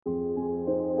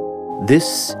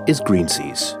This is Green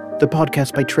Seas, the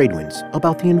podcast by Tradewinds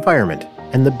about the environment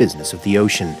and the business of the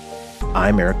ocean.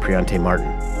 I'm Eric Priante Martin,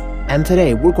 and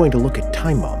today we're going to look at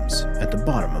time bombs at the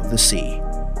bottom of the sea,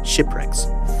 shipwrecks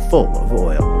full of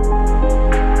oil.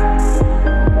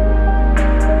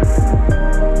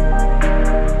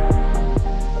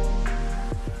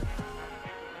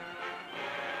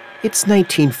 It's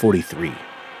 1943.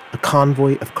 A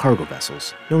convoy of cargo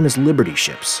vessels, known as Liberty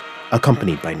ships,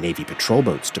 accompanied by Navy patrol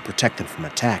boats to protect them from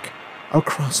attack, are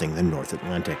crossing the North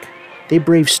Atlantic. They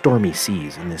brave stormy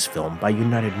seas in this film by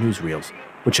United Newsreels,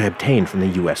 which I obtained from the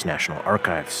U.S. National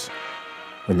Archives.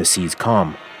 When the seas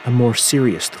calm, a more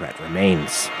serious threat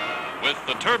remains. With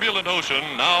the turbulent ocean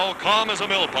now calm as a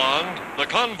mill pond, the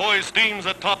convoy steams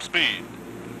at top speed.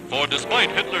 For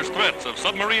despite Hitler's threats of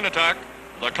submarine attack,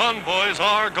 the convoys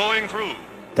are going through.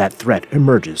 That threat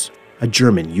emerges, a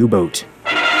German U-boat.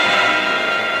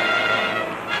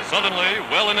 Suddenly,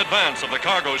 well in advance of the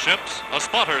cargo ships, a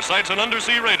spotter sights an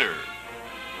undersea raider.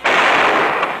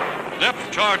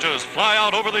 Depth charges fly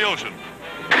out over the ocean.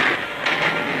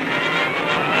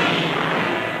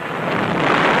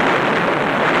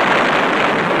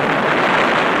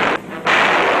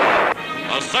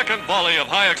 A second volley of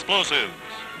high explosives.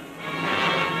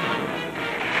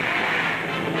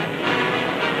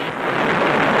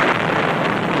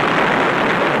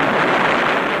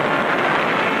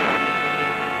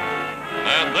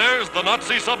 The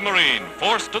Nazi submarine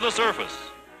forced to the surface.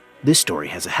 This story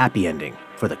has a happy ending,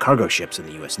 for the cargo ships in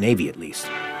the U.S. Navy at least.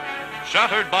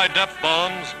 Shattered by depth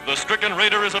bombs, the stricken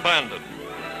raider is abandoned,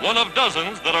 one of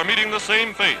dozens that are meeting the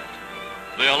same fate.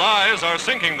 The Allies are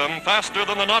sinking them faster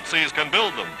than the Nazis can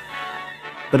build them.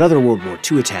 But other World War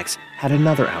II attacks had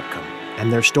another outcome,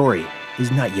 and their story is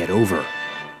not yet over.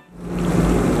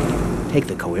 Take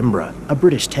the Coimbra, a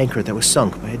British tanker that was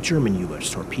sunk by a German U.S.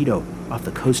 torpedo off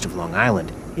the coast of Long Island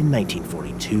in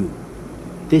 1942.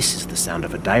 This is the sound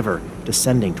of a diver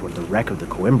descending toward the wreck of the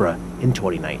Coimbra in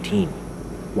 2019.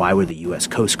 Why were the U.S.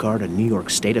 Coast Guard and New York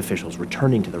State officials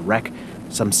returning to the wreck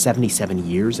some 77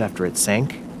 years after it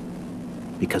sank?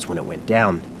 Because when it went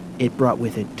down, it brought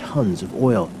with it tons of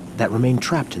oil that remained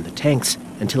trapped in the tanks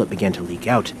until it began to leak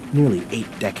out nearly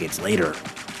 8 decades later.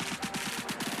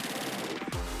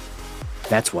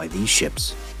 That's why these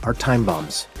ships are time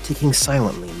bombs, ticking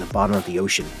silently in the bottom of the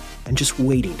ocean and just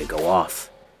waiting to go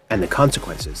off. And the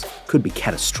consequences could be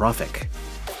catastrophic.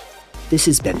 This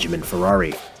is Benjamin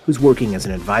Ferrari, who's working as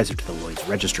an advisor to the Lloyd's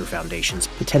Register Foundation's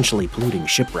potentially polluting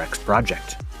shipwrecks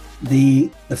project. The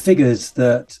figures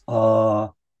that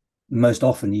are most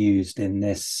often used in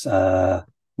this,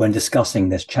 when discussing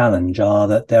this challenge, are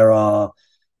that there are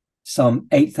some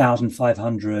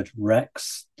 8,500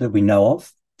 wrecks that we know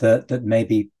of that may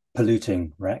be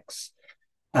polluting wrecks,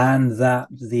 and that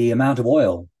the amount of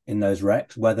oil in those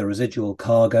wrecks, whether residual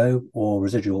cargo or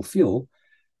residual fuel,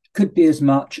 could be as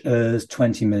much as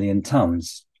 20 million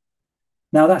tons.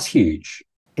 Now, that's huge.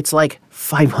 It's like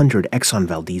 500 Exxon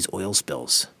Valdez oil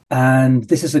spills. And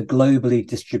this is a globally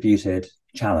distributed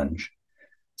challenge.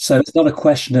 So it's not a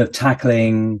question of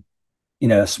tackling,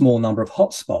 a small number of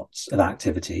hotspots of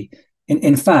activity.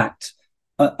 In fact,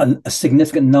 a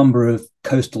significant number of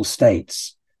coastal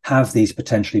states have these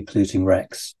potentially polluting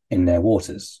wrecks in their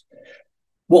waters.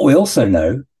 What we also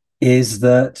know is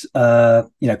that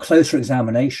closer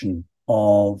examination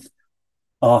of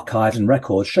archives and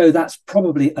records show that's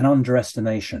probably an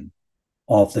underestimation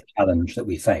of the challenge that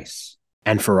we face.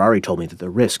 And Ferrari told me that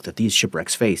the risk that these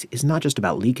shipwrecks face is not just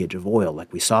about leakage of oil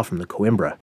like we saw from the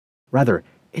Coimbra. Rather,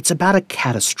 it's about a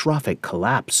catastrophic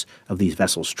collapse of these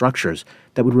vessel structures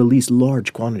that would release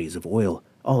large quantities of oil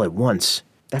all at once.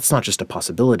 That's not just a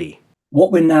possibility.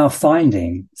 What we're now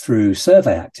finding through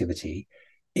survey activity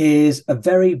is a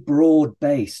very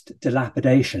broad-based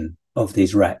dilapidation of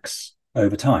these wrecks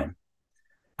over time.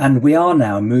 And we are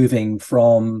now moving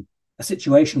from a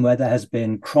situation where there has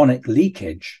been chronic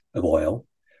leakage of oil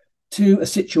to a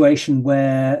situation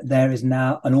where there is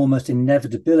now an almost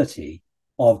inevitability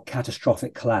of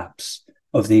catastrophic collapse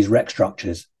of these wreck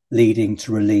structures, leading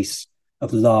to release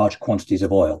of large quantities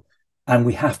of oil. And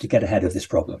we have to get ahead of this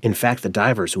problem. In fact, the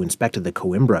divers who inspected the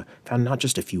Coimbra found not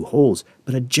just a few holes,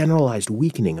 but a generalized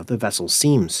weakening of the vessel's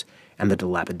seams and the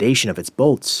dilapidation of its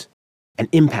bolts. And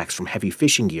impacts from heavy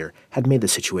fishing gear had made the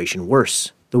situation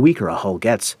worse. The weaker a hull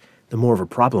gets, the more of a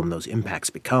problem those impacts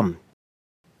become.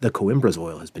 The Coimbra's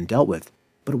oil has been dealt with,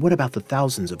 but what about the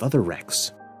thousands of other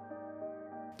wrecks?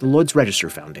 The Lloyd's Register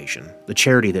Foundation, the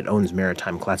charity that owns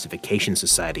Maritime Classification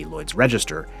Society Lloyd's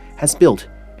Register, has built,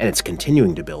 and it's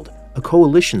continuing to build, a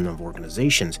coalition of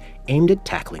organizations aimed at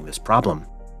tackling this problem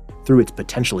through its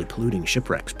potentially polluting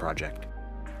shipwrecks project.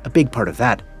 A big part of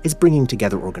that is bringing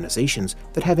together organizations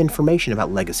that have information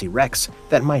about legacy wrecks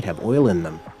that might have oil in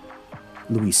them.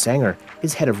 Louise Sanger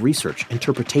is head of research,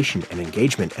 interpretation, and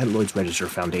engagement at Lloyd's Register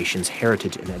Foundation's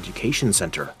Heritage and Education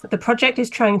Center. The project is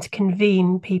trying to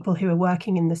convene people who are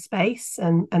working in the space,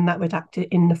 and that would act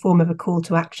in the form of a call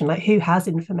to action, like who has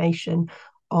information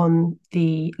on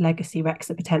the legacy wrecks,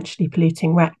 the potentially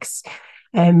polluting wrecks.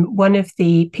 One of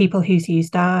the people who's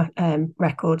used our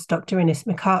records, Dr. Innes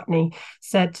McCartney,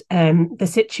 said the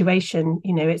situation,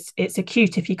 it's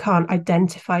acute if you can't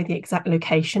identify the exact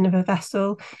location of a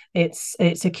vessel. It's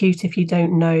acute if you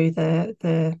don't know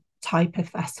the type of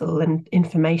vessel and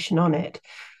information on it.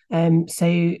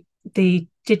 So the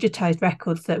digitized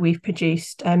records that we've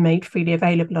produced and made freely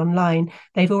available online,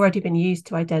 they've already been used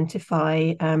to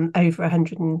identify over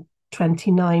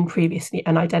 129 previously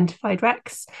unidentified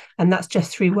wrecks, and that's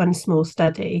just through one small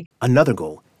study. Another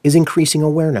goal is increasing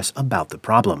awareness about the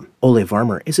problem. Ole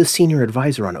Varmer is a senior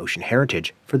advisor on ocean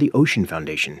heritage for the Ocean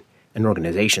Foundation, an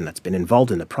organization that's been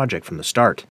involved in the project from the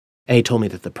start. And he told me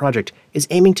that the project is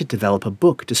aiming to develop a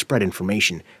book to spread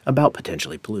information about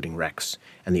potentially polluting wrecks,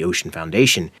 and the Ocean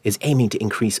Foundation is aiming to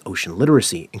increase ocean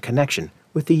literacy in connection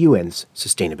with the UN's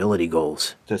sustainability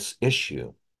goals. This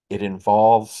issue, it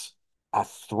involves a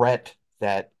threat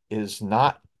that is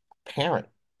not apparent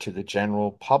to the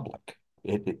general public.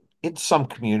 In some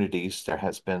communities, there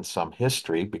has been some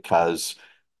history because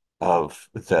of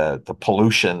the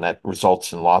pollution that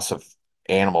results in loss of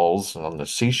animals on the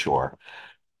seashore.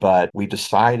 But we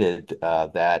decided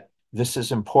that this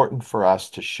is important for us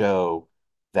to show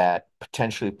that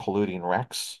potentially polluting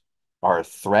wrecks are a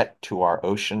threat to our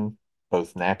ocean,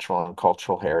 both natural and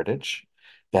cultural heritage,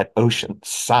 that ocean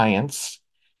science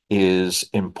is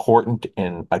important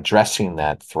in addressing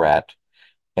that threat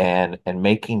and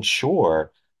making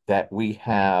sure that we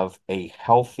have a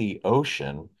healthy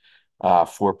ocean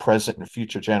for present and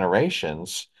future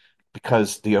generations,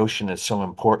 because the ocean is so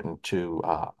important to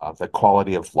the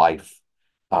quality of life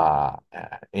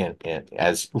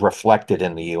as reflected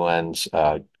in the UN's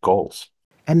goals.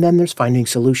 And then there's finding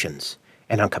solutions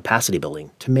and on capacity building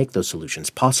to make those solutions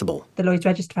possible. The Lloyd's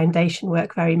Register Foundation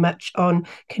work very much on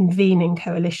convening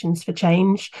coalitions for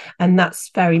change, and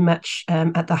that's very much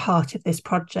at the heart of this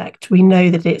project. We know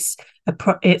that it's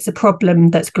a problem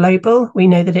that's global. We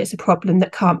know that it's a problem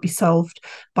that can't be solved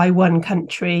by one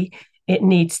country. It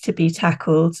needs to be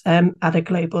tackled at a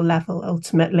global level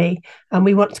ultimately, and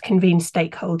we want to convene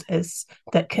stakeholders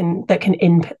that can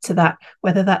input to that,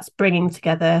 whether that's bringing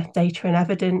together data and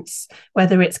evidence,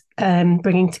 whether it's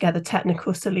bringing together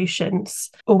technical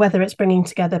solutions, or whether it's bringing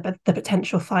together the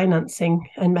potential financing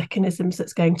and mechanisms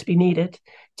that's going to be needed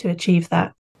to achieve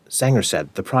that. Sanger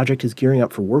said the project is gearing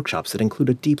up for workshops that include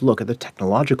a deep look at the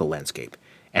technological landscape,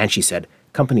 and she said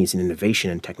companies in innovation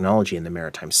and technology in the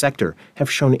maritime sector have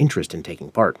shown interest in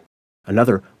taking part.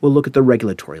 Another will look at the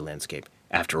regulatory landscape.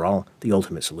 After all, the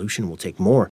ultimate solution will take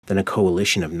more than a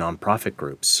coalition of nonprofit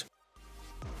groups.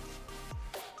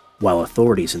 While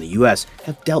authorities in the U.S.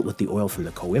 have dealt with the oil from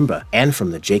the Coimbra and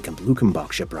from the Jacob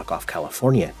Luckenbach shipwreck off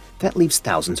California, that leaves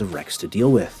thousands of wrecks to deal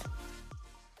with.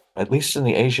 At least in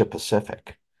the Asia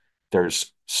Pacific,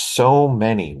 there's so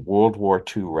many World War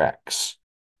II wrecks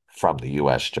from the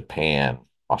US, Japan,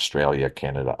 Australia,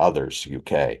 Canada, others,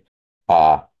 UK.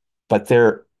 But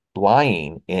they're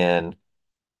lying in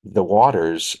the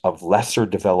waters of lesser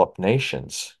developed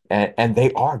nations. And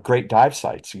they are great dive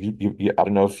sites. I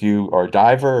don't know if you are a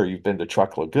diver or you've been to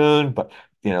Truck Lagoon, but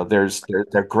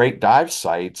they're great dive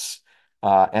sites.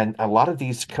 And a lot of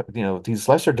these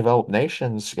lesser developed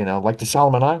nations, like the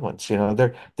Solomon Islands,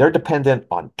 they're dependent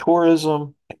on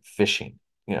tourism and fishing,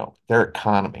 their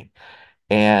economy.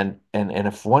 And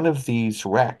if one of these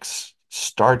wrecks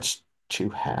starts to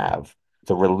have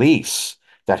the release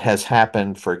that has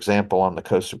happened, for example, on the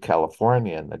coast of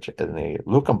California in the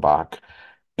Luckenbach,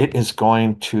 it is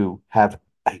going to have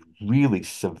a really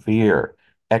severe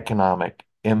economic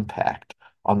impact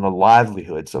on the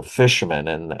livelihoods of fishermen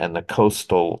and the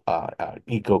coastal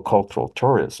ecocultural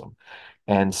tourism.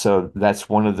 And so that's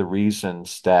one of the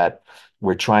reasons that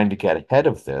we're trying to get ahead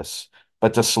of this.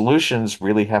 But the solutions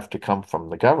really have to come from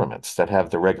the governments that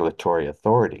have the regulatory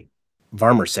authority.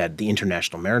 Varmer said the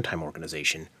International Maritime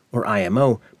Organization, or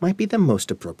IMO, might be the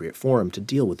most appropriate forum to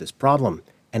deal with this problem,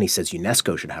 and he says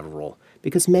UNESCO should have a role,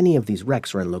 because many of these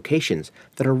wrecks are in locations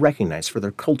that are recognized for their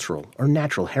cultural or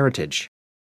natural heritage.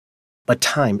 But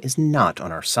time is not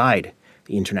on our side.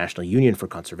 The International Union for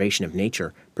Conservation of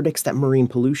Nature predicts that marine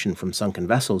pollution from sunken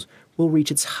vessels will reach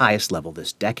its highest level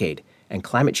this decade, and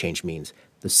climate change means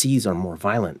the seas are more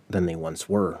violent than they once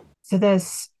were. So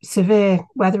there's severe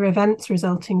weather events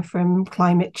resulting from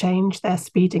climate change. They're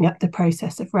speeding up the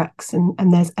process of wrecks, and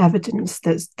there's evidence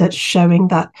that's showing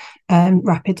that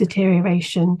rapid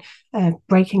deterioration,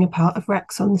 breaking apart of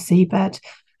wrecks on the seabed.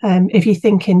 If you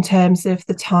think in terms of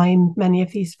the time many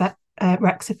of these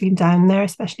wrecks have been down there,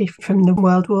 especially from the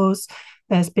World Wars,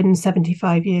 there's been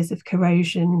 75 years of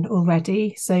corrosion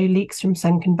already. So leaks from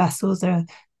sunken vessels are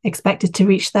expected to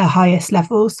reach their highest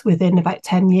levels within about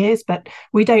 10 years. But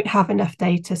we don't have enough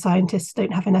data. Scientists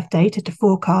don't have enough data to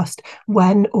forecast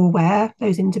when or where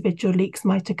those individual leaks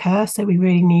might occur. So we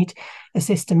really need a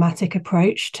systematic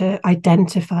approach to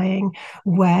identifying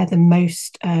where the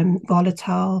most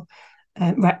volatile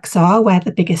wrecks are, where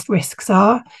the biggest risks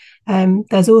are.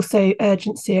 There's also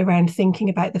urgency around thinking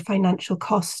about the financial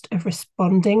cost of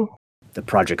responding. The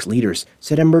project's leaders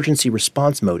said emergency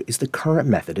response mode is the current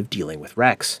method of dealing with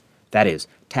wrecks. That is,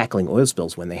 tackling oil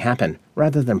spills when they happen,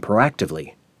 rather than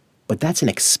proactively. But that's an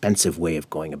expensive way of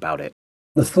going about it.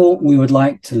 The thought we would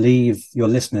like to leave your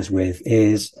listeners with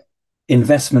is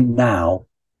investment now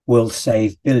will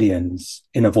save billions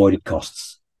in avoided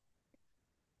costs.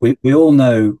 We all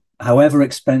know, however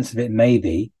expensive it may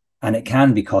be, and it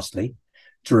can be costly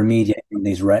to remediate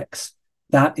these wrecks,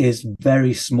 that is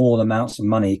very small amounts of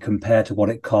money compared to what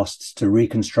it costs to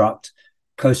reconstruct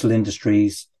coastal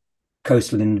industries,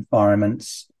 coastal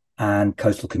environments, and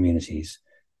coastal communities.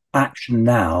 Action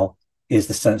now is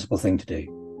the sensible thing to do.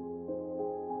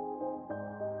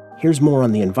 Here's more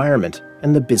on the environment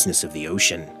and the business of the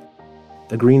ocean.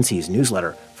 The Green Seas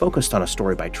newsletter focused on a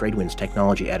story by Tradewind's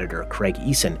technology editor Craig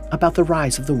Eason about the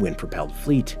rise of the wind-propelled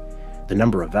fleet. The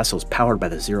number of vessels powered by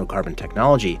the zero-carbon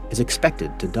technology is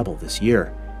expected to double this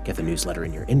year. Get the newsletter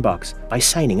in your inbox by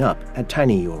signing up at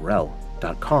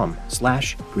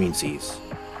tinyurl.com/greenseas.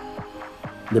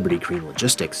 Liberty Green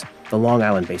Logistics, the Long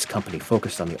Island-based company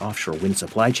focused on the offshore wind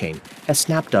supply chain, has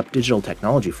snapped up digital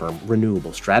technology firm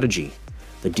Renewable Strategy.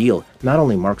 The deal not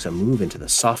only marks a move into the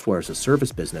software as a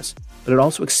service business, but it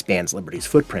also expands Liberty's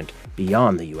footprint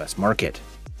beyond the U.S. market.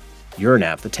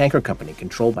 Euronav, the tanker company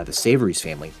controlled by the Savories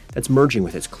family that's merging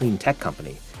with its clean tech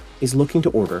company, is looking to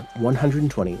order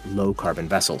 120 low-carbon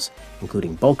vessels,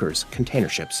 including bulkers, container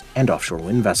ships, and offshore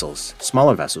wind vessels.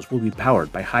 Smaller vessels will be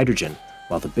powered by hydrogen,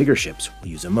 while the bigger ships will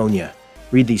use ammonia.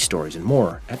 Read these stories and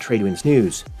more at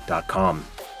tradewindsnews.com.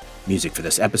 Music for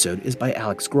this episode is by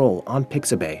Alex Grohl on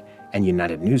Pixabay and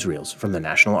United Newsreels from the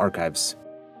National Archives.